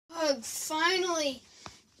Finally,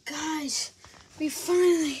 guys, we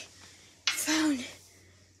finally found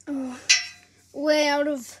a way out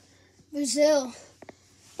of Brazil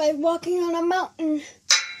by walking on a mountain.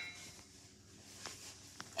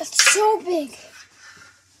 It's so big.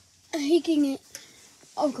 I'm hiking it.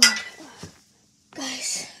 Oh God,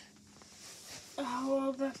 guys, we're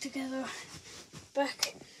all back together,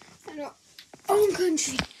 back in our own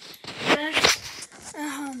country.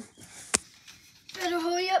 Better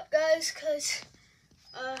hurry up, guys, cause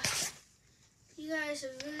you guys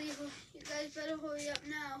better hurry up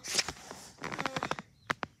now.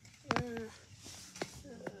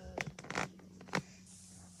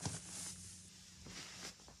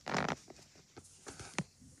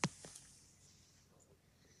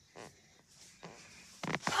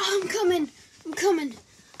 I'm coming.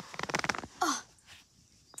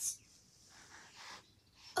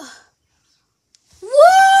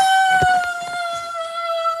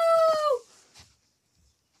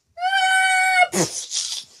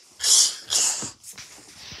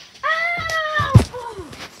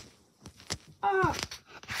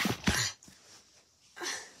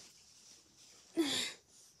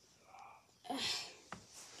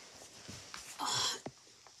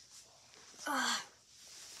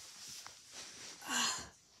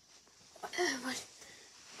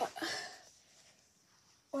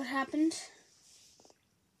 What happened?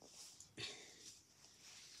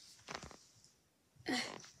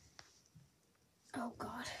 Oh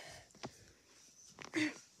God.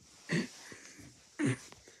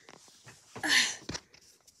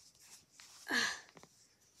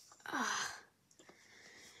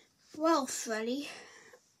 Well, Freddy,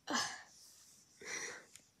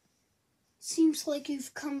 seems like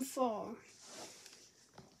you've come far.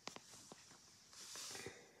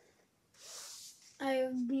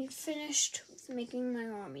 I've finished with making my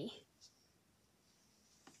army.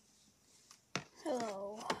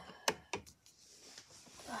 Hello.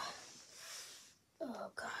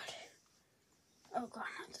 Oh God. Oh God,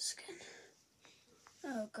 not the skin.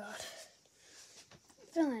 Oh God.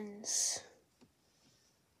 Villains.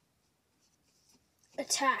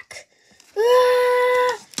 Attack.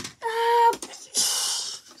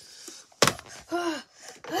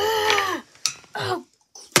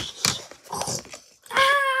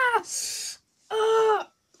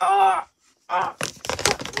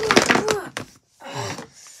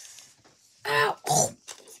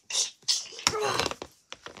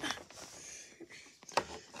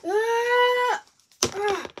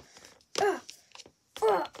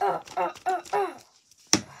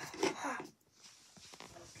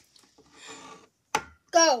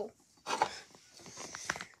 Go.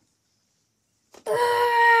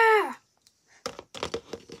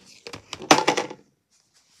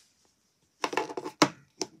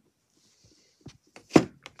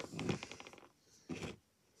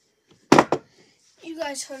 You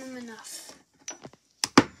guys heard him enough.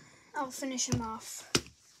 I'll finish him off.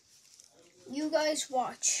 You guys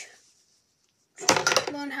watch.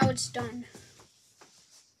 Learn how it's done.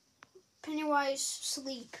 Pennywise,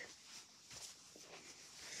 sleep.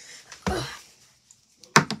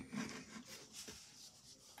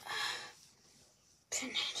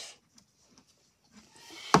 Pinhead.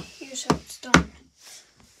 Here's how it's done.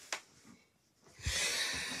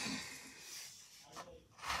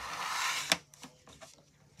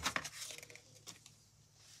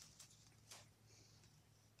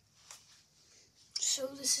 So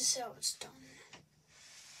this is how it's done.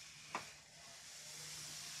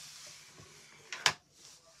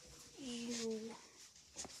 You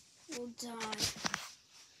will die.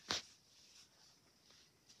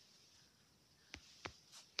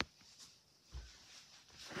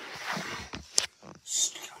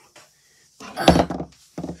 Stop.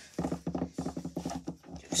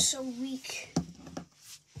 You're so weak.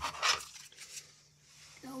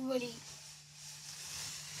 Nobody.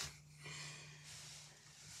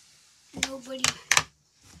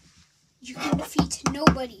 You can defeat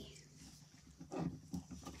nobody.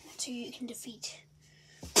 That's who you can defeat.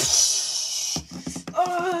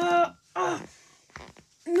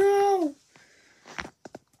 No.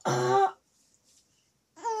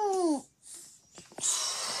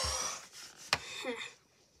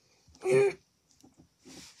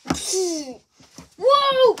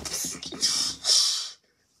 Whoa!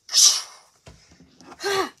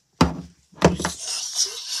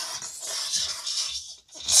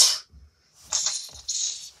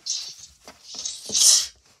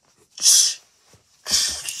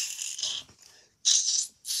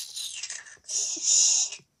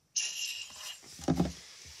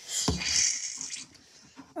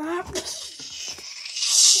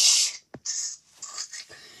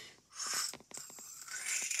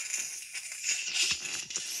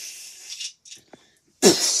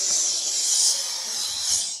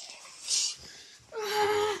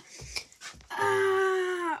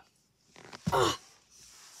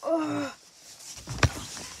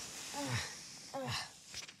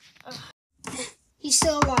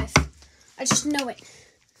 still alive. I just know it.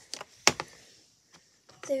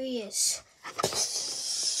 There he is.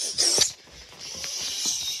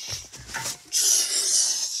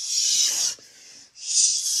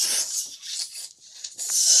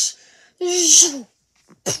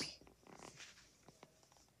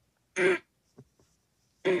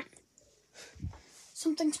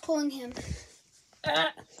 Something's pulling him.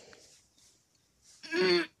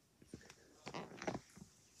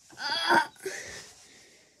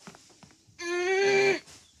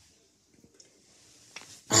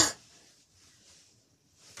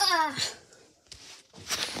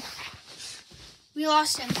 We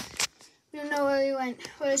lost him. We don't know where he went.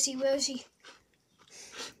 Where is he? Where is he?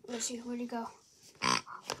 Where is he? Where'd he go?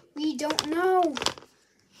 We don't know.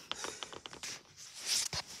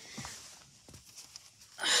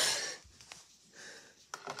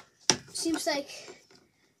 Seems like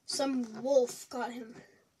some wolf got him.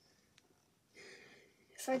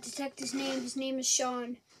 If I detect his name is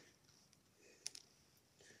Shawn.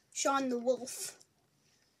 Shawn the wolf.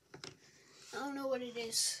 I don't know what it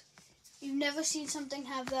is. You've never seen something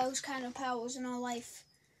have those kind of powers in our life.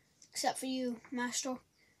 Except for you, Master.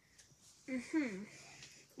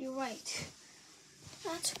 You're right.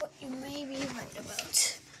 That's what you may be right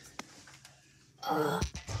about.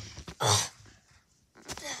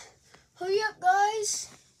 Hurry up, guys.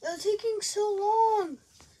 They're taking so long.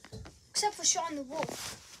 Except for Shawn the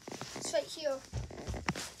wolf. It's right here.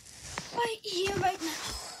 Right here, right now.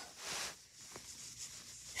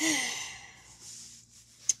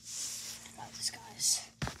 About this, guys.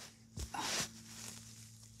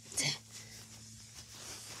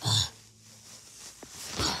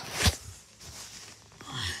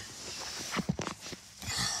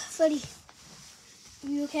 Freddy, are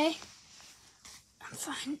you okay? I'm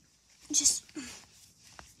fine. Just...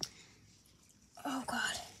 Oh,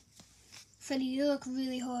 God. Freddy, you look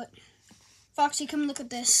really hurt. Foxy, come look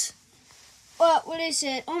at this. What is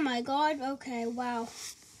it? Oh, my God. Okay, wow.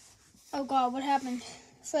 Oh, God, what happened?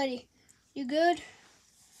 Freddy, you good?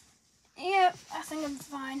 Yep, I think I'm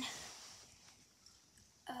fine.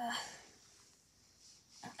 Okay.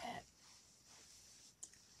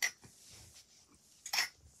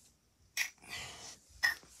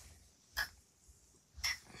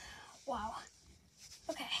 Wow.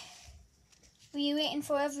 Okay. Were you waiting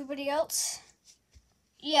for everybody else?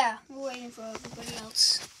 Yeah, we're waiting for everybody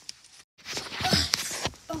else.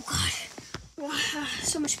 Oh, God.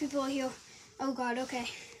 So much people are here. Oh, God, okay.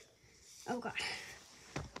 Oh, God.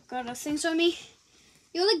 God, are things on me?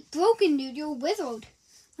 You're, like, broken, dude. You're withered.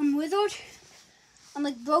 I'm withered? I'm,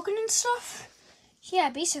 like, broken and stuff? Yeah,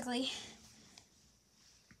 basically.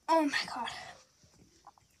 Oh, my God.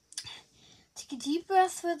 Take a deep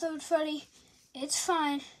breath, withered Freddy. It's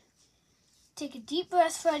fine. Take a deep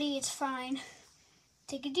breath, Freddy. It's fine.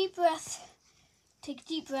 Take a deep breath. Take a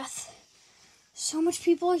deep breath. So much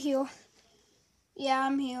people are here. Yeah,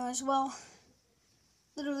 I'm here as well.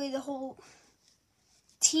 Literally the whole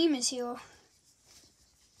team is here.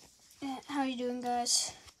 How are you doing,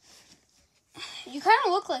 guys? You kind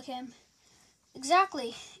of look like him.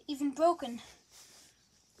 Exactly. Even broken.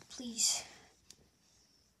 Please.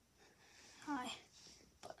 Hi.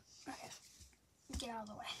 But, okay. Get out of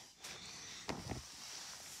the way.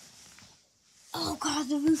 Oh, God,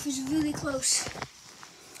 the roof is really close.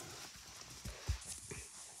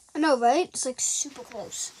 I know, right? It's like super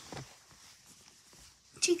close.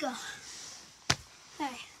 Chica.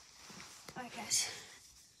 Hey. Alright, guys.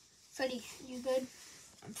 Freddy, you good?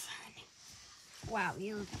 I'm fine. Wow,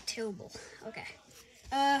 you look terrible. Okay.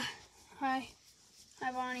 Hi. Hi,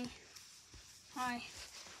 Bonnie. Hi.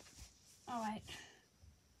 Alright.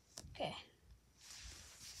 Okay.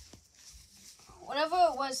 Whatever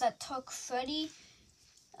it was that took Freddy,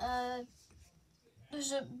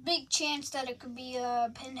 there's a big chance that it could be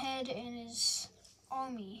Pinhead and his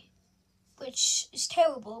army, which is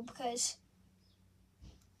terrible because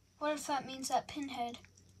what if that means that Pinhead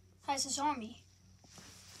has his army?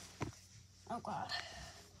 Oh, God.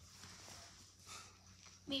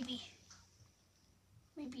 Maybe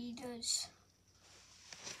he does.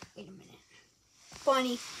 Wait a minute.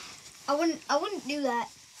 Bonnie, I wouldn't do that.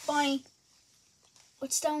 Bonnie,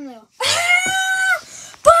 what's down there? Ah!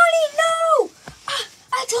 Bonnie, no!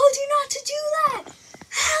 I told you not to do that!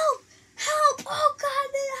 Help! Help! Oh,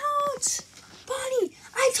 God, that hurts! Bonnie,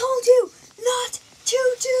 I told you not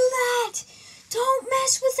to do that! Don't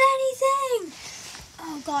mess with anything!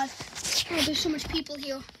 Oh, God. Oh, there's so much people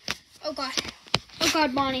here. Oh, God. Oh,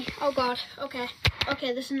 God, Bonnie. Oh, God. Okay.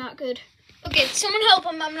 Okay, this is not good. Okay, someone help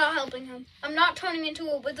him. I'm not helping him. I'm not turning into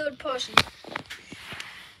a withered person.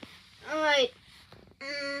 Alright.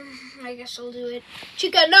 I guess I'll do it.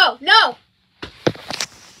 Chica, no! No!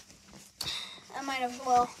 I might as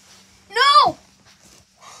well. No!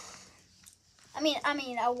 I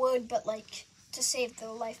mean, I would, but like, to save their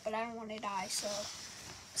life, but I don't want to die, so.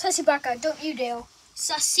 Sassy Baka, don't you dare.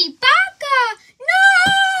 Sassy Baka!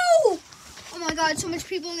 No! Oh my god, so much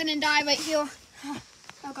people are gonna die right here.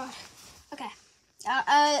 Oh god. Okay.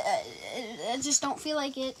 I just don't feel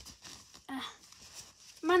like it.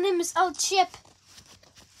 My name is El Chip.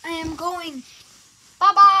 I am going.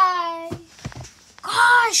 Bye-bye.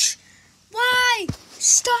 Gosh! Why?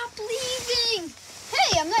 Stop leaving!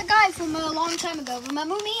 Hey, I'm that guy from a long time ago.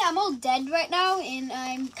 Remember me? I'm all dead right now, and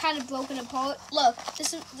I'm kind of broken apart. Look,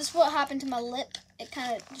 this is what happened to my lip. It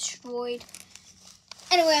kind of destroyed.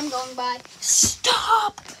 Anyway, I'm going by.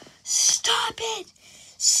 Stop! Stop it!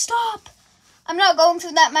 Stop! I'm not going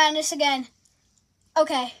through that madness again.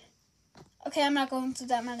 Okay. Okay, I'm not going through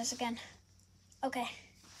that madness again. Okay.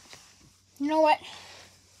 You know what?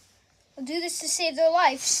 I'll do this to save their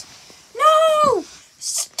lives. No!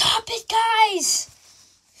 Stop it, guys!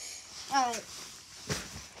 Alright.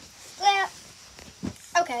 Yeah.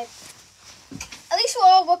 Okay. At least we'll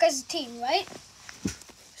all work as a team, right?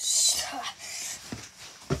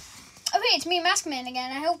 Okay, it's me, Mask Man,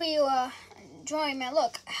 again. I hope you enjoy my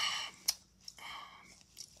look.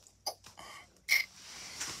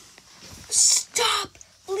 Stop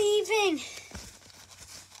leaving!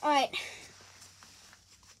 Alright.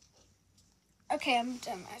 Okay, I'm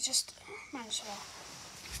done. I just might as well.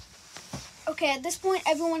 Okay, at this point,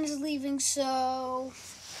 everyone is leaving, so